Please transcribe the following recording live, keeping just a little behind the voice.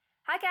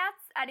Hi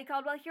cats! Addie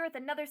Caldwell here with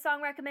another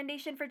song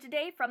recommendation for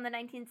today from the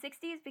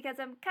 1960s because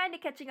I'm kinda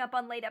catching up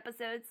on late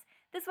episodes.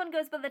 This one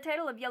goes by the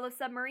title of Yellow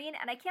Submarine,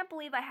 and I can't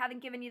believe I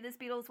haven't given you this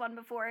Beatles one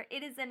before.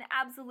 It is an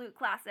absolute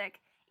classic.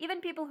 Even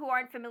people who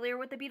aren't familiar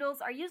with the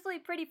Beatles are usually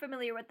pretty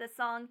familiar with this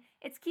song.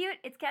 It's cute,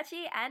 it's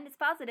catchy, and it's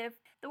positive.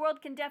 The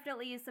world can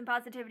definitely use some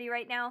positivity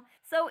right now.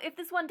 So if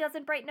this one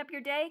doesn't brighten up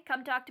your day,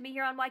 come talk to me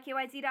here on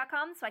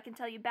YKYZ.com so I can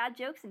tell you bad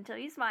jokes until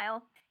you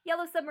smile.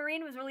 Yellow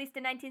Submarine was released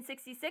in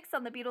 1966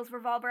 on the Beatles'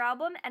 Revolver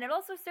album, and it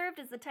also served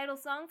as the title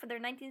song for their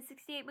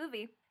 1968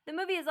 movie. The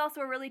movie is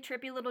also a really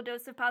trippy little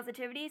dose of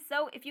positivity,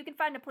 so if you can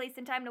find a place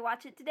and time to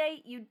watch it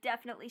today, you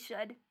definitely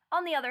should.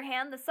 On the other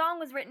hand, the song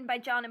was written by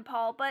John and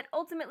Paul, but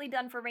ultimately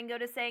done for Ringo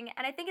to sing,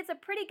 and I think it's a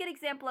pretty good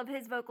example of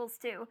his vocals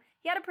too.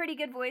 He had a pretty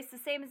good voice, the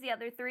same as the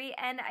other three,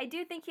 and I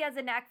do think he has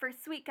a knack for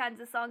sweet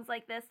kinds of songs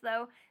like this,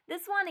 though.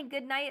 This one and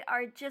Goodnight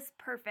are just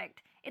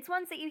perfect. It's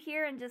ones that you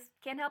hear and just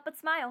can't help but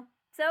smile.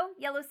 So,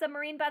 Yellow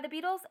Submarine by the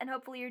Beatles, and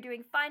hopefully you're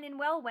doing fine and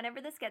well whenever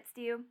this gets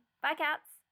to you. Bye, cats!